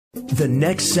The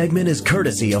next segment is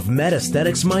courtesy of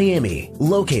MedAesthetics Miami,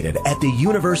 located at the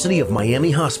University of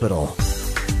Miami Hospital.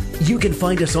 You can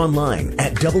find us online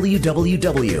at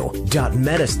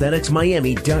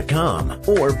www.medaestheticsmiami.com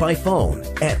or by phone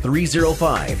at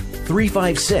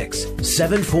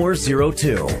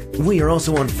 305-356-7402. We are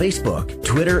also on Facebook,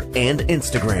 Twitter, and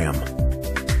Instagram.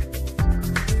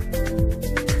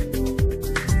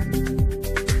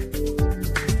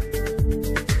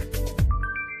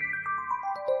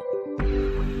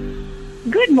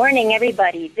 Good morning,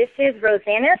 everybody. This is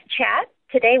Rosanna's chat.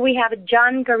 Today we have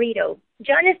Jon Garito.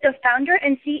 Jon is the founder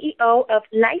and CEO of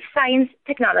Life Science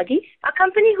Technologies, a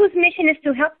company whose mission is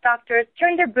to help doctors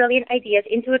turn their brilliant ideas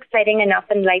into exciting and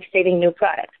often life-saving new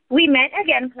products. We met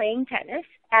again playing tennis,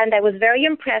 and I was very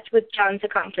impressed with Jon's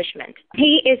accomplishment.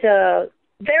 He is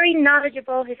very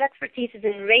knowledgeable. His expertise is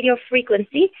in radio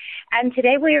frequency, and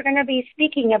today we are going to be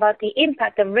speaking about the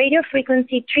impact of radio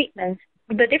frequency treatments,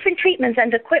 the different treatments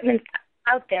and equipment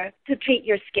out there to treat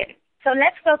your skin. So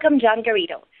let's welcome Jon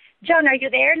Garito. Jon, are you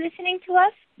there listening to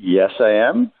us? Yes, I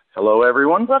am. Hello,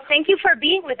 everyone. Well, thank you for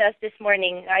being with us this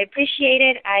morning. I appreciate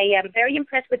it. I am very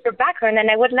impressed with your background, and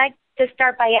I would like to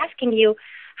start by asking you,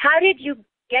 how did you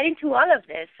get into all of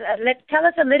this? Tell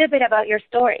us a little bit about your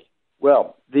story.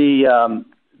 Well, the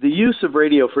use of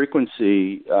radio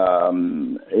frequency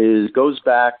goes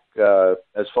back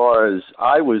as far as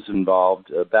I was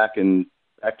involved back to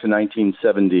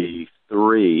 1973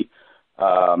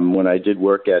 when I did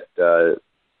work at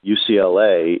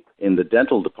UCLA in the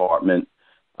dental department,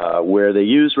 where they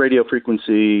use radio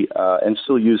frequency and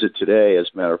still use it today, as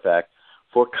a matter of fact,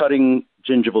 for cutting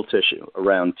gingival tissue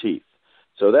around teeth.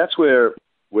 So that's where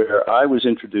I was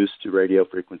introduced to radio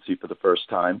frequency for the first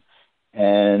time,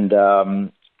 and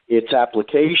its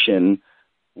application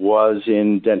was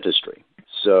in dentistry.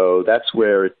 So that's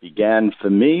where it began for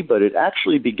me, but it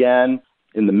actually began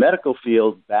in the medical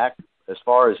field back as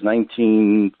far as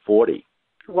 1940.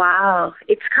 Wow,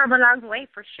 it's come a long way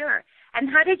for sure. And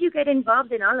how did you get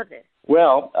involved in all of this?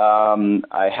 Well,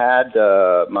 I had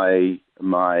my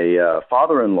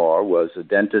father-in-law was a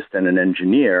dentist and an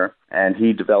engineer, and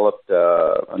he developed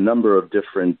a number of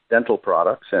different dental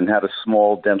products and had a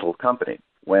small dental company.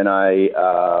 When I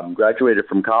graduated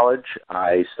from college,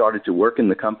 I started to work in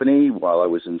the company while I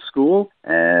was in school,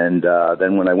 and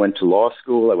then when I went to law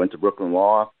school, I went to Brooklyn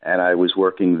Law, and I was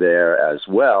working there as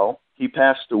well. He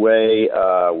passed away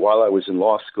while I was in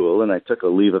law school, and I took a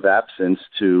leave of absence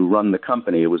to run the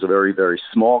company. It was a very, very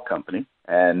small company,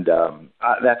 and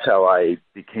that's how I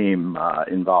became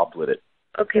involved with it.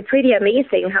 Okay, pretty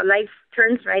amazing how life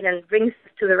turns right and brings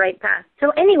us to the right path. So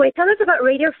anyway, tell us about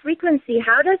radio frequency.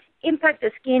 How does it impact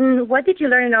the skin? What did you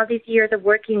learn in all these years of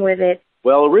working with it?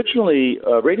 Well, originally,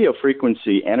 radio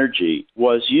frequency energy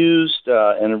was used,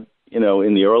 in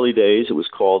the early days, it was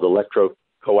called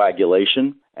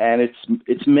electrocoagulation. And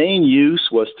its main use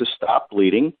was to stop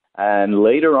bleeding. And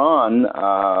later on,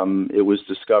 it was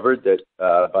discovered that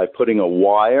by putting a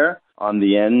wire on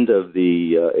the end of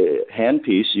the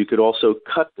handpiece, you could also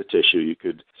cut the tissue. You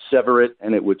could sever it,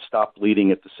 and it would stop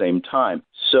bleeding at the same time.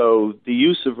 So the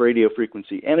use of radio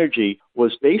frequency energy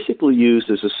was basically used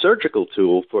as a surgical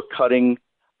tool for cutting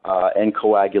and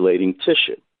coagulating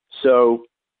tissue. So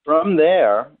from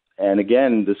there, and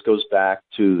again, this goes back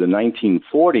to the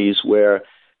 1940s, where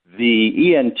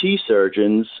the ENT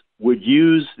surgeons would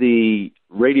use the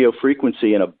radio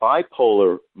frequency in a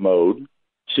bipolar mode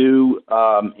to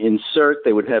insert.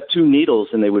 They would have two needles,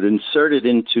 and they would insert it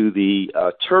into the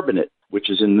turbinate, which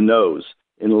is in the nose.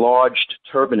 Enlarged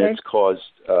turbinates caused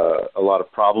a lot of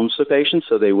problems for patients,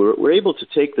 so they were able to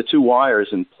take the two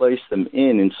wires and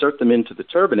insert them into the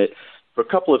turbinate for a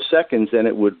couple of seconds, and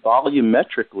it would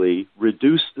volumetrically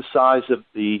reduce the size of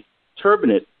the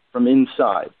turbinate from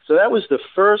inside. So that was the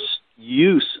first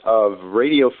use of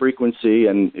radio frequency,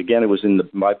 and again, it was in the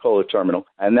bipolar terminal,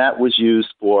 and that was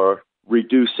used for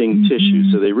reducing tissue.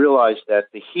 So they realized that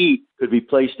the heat could be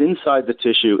placed inside the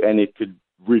tissue and it could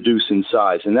reduce in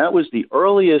size. And that was the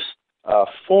earliest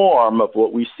form of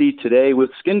what we see today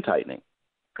with skin tightening.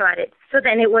 Got it. So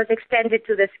then it was extended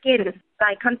to the skin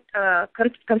by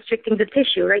constricting the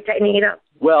tissue, right, tightening it up.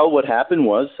 Well, what happened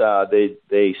was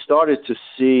they started to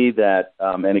see that,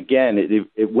 and again,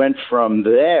 it went from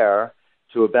there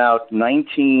to about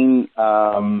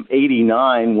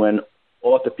 1989 when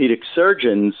orthopedic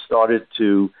surgeons started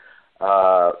to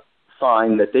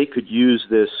find that they could use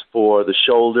this for the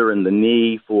shoulder and the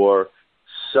knee for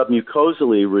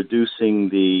submucosally reducing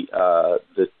the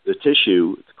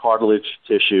tissue, the cartilage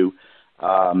tissue,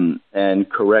 and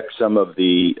correct some of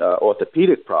the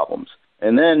orthopedic problems.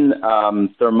 And then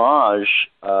Thermage,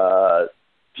 a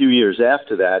few years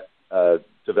after that,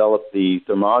 developed the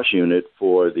Thermage unit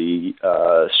for the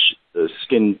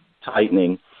skin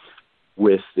tightening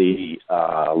with the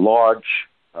large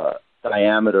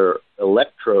diameter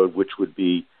electrode, which would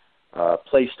be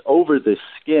placed over the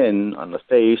skin on the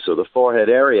face or the forehead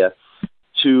area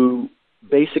to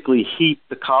basically heat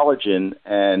the collagen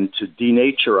and to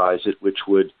denaturize it, which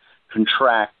would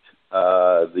contract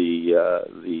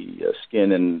the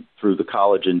skin and through the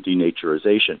collagen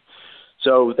denaturization.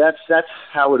 So that's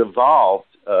how it evolved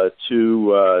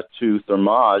to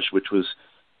Thermage, which was,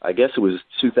 I guess it was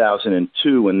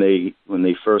 2002 when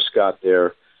they first got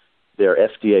their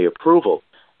FDA approval.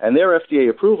 And their FDA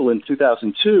approval in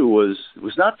 2002 was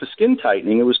not for skin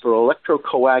tightening; it was for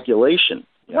electrocoagulation.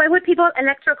 Why would people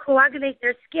electrocoagulate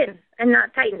their skin and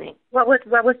not tightening? What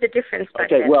was the difference back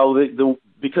then? Okay, well,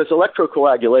 because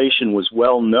electrocoagulation was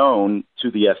well known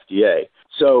to the FDA.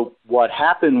 So what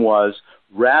happened was,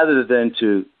 rather than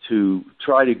to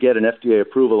try to get an FDA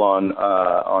approval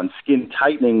on skin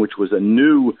tightening, which was a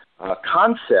new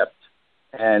concept,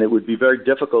 and it would be very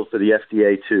difficult for the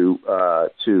FDA to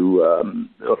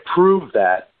approve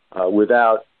that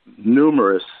without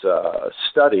numerous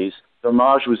studies,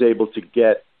 Thermage was able to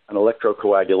get an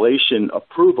electrocoagulation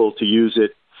approval to use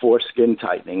it for skin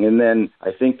tightening. And then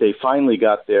I think they finally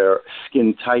got their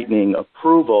skin tightening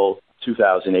approval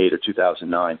 2008 or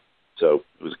 2009. So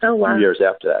it was a few years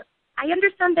after that. I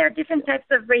understand there are different types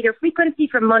of radiofrequency,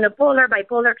 from monopolar,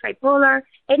 bipolar, tripolar.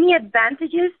 Any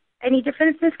advantages? Any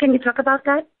differences? Can you talk about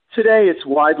that? Today, it's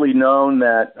widely known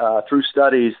that through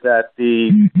studies that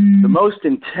the most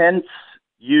intense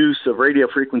use of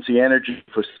radiofrequency energy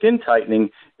for skin tightening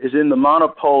is in the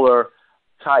monopolar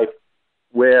type,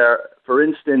 where, for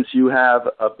instance, you have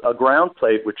a ground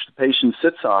plate which the patient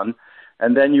sits on,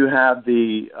 and then you have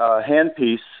the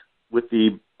handpiece with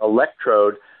the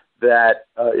electrode that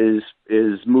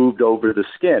is moved over the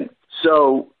skin.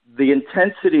 So the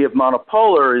intensity of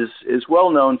monopolar is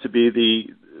well known to be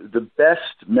the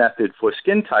best method for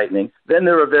skin tightening. Then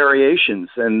there are variations,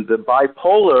 and the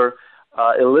bipolar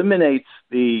eliminates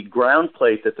the ground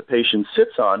plate that the patient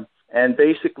sits on and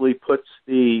basically puts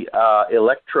the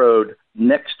electrode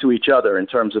next to each other in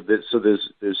terms of this. So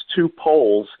there's two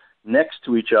poles next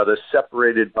to each other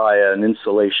separated by an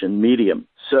insulation medium.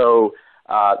 So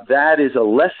that is a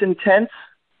less intense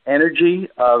energy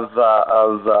of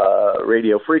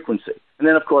radio frequency. And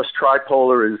then, of course,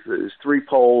 tripolar is three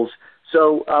poles.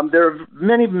 So there are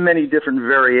many, many different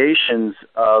variations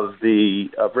of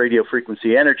radio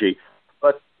frequency energy,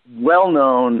 but well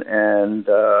known and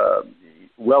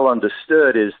well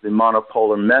understood is the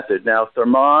monopolar method. Now,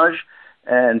 Thermage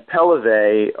and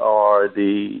Pellivet are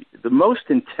the most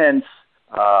intense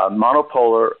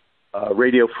monopolar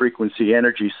radio frequency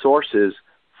energy sources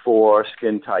for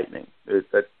skin tightening.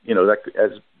 That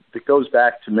goes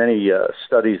back to many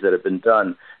studies that have been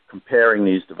done comparing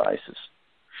these devices.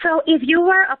 So if you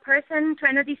were a person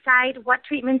trying to decide what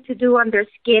treatment to do on their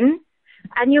skin,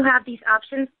 and you have these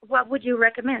options, what would you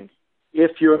recommend?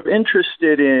 If you're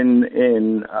interested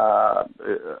in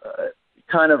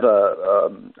kind of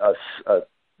a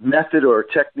method or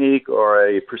a technique or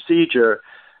a procedure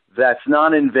that's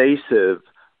non-invasive,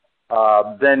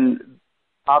 then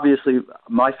obviously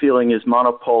my feeling is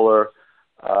monopolar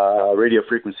radio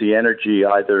frequency energy,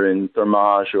 either in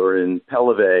Thermage or in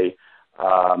Pellivet.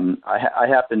 I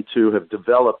happen to have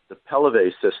developed the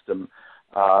Pellivet system,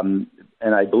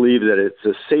 and I believe that it's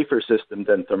a safer system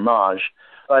than Thermage.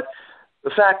 But the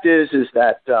fact is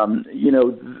that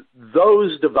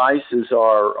those devices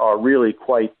are really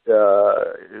quite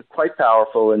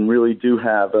powerful and really do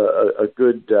have a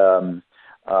good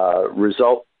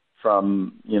result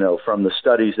from the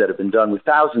studies that have been done with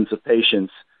thousands of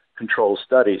patients, control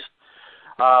studies.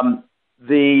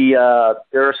 There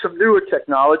are some newer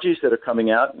technologies that are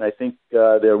coming out, and I think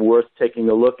they're worth taking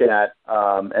a look at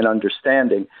and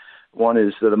understanding. One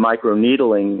is the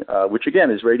microneedling, which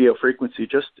again is radio frequency,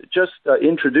 just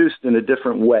introduced in a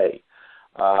different way.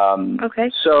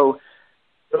 Okay. So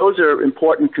those are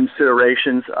important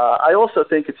considerations. I also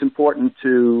think it's important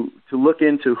to look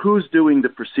into who's doing the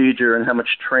procedure and how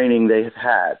much training they have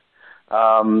had.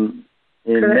 In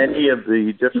many of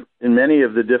the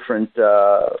different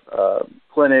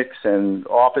clinics and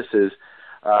offices,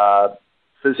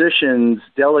 physicians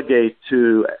delegate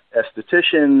to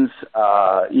estheticians,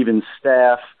 even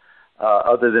staff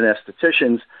other than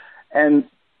estheticians, and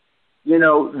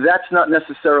that's not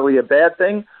necessarily a bad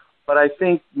thing. But I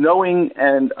think knowing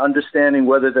and understanding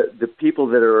whether the people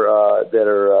that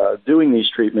are doing these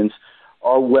treatments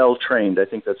are well trained, I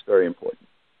think that's very important.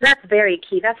 That's very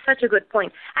key. That's such a good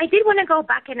point. I did want to go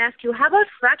back and ask you, how about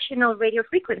fractional radio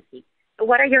frequency?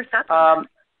 What are your thoughts on that?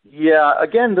 Yeah,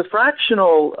 again, the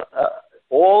fractional,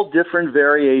 all different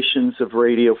variations of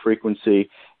radio frequency,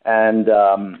 and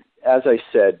as I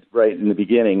said right in the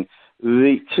beginning,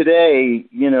 today,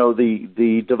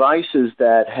 the devices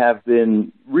that have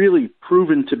been really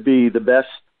proven to be the best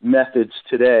methods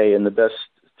today and the best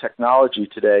technology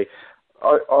today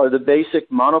are the basic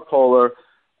monopolar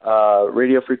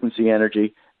radio frequency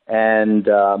energy, and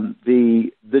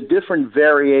the different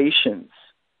variations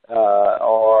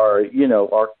are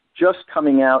just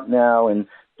coming out now and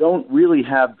don't really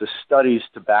have the studies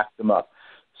to back them up.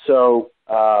 So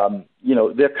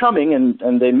they're coming,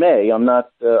 and they may. I'm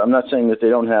not saying that they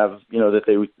don't have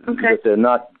that they're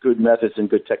not good methods and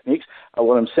good techniques.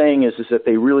 What I'm saying is that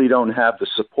they really don't have the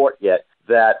support yet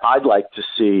that I'd like to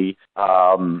see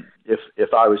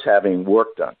if I was having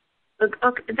work done.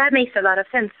 Okay, that makes a lot of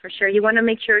sense for sure. You want to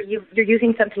make sure you're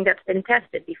using something that's been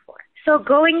tested before. So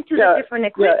going to the different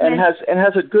equipment, and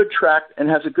has a good track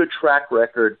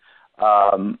record.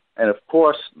 And of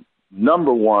course,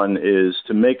 number one is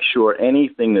to make sure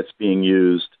anything that's being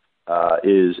used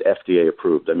is FDA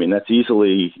approved. I mean, that's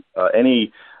easily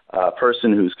any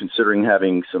person who's considering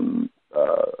having some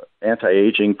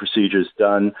anti-aging procedures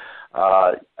done.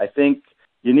 I think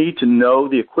you need to know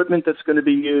the equipment that's going to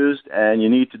be used, and you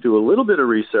need to do a little bit of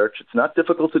research. It's not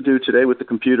difficult to do today with the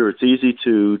computer. It's easy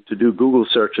to do Google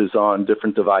searches on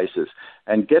different devices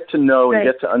and get to know and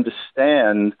get to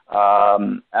understand,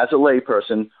 as a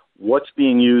layperson, what's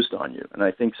being used on you. And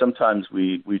I think sometimes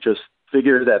we just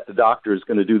figure that the doctor is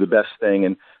going to do the best thing,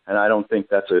 and I don't think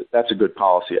that's a good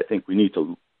policy. I think we need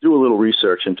to do a little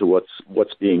research into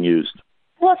what's being used.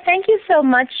 Well, thank you so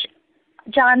much,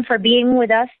 Jon, for being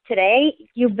with us today.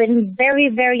 You've been very,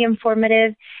 very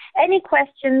informative. Any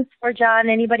questions for Jon,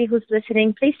 anybody who's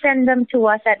listening, please send them to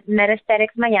us at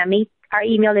Metaesthetics Miami. Our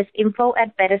email is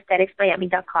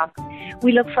info@metaestheticsmiami.com.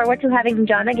 We look forward to having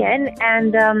Jon again,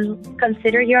 and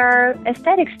consider your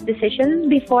aesthetics decision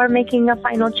before making a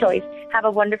final choice. Have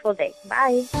a wonderful day.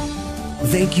 Bye.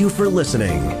 Thank you for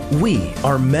listening. We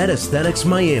are Metaesthetics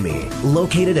Miami,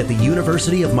 located at the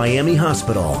University of Miami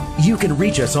Hospital. You can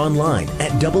reach us online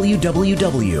at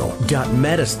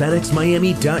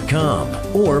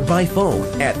www.metaestheticsmiami.com or by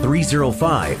phone at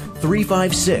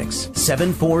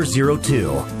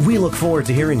 305-356-7402. We look forward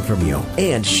to hearing from you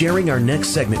and sharing our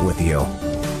next segment with you.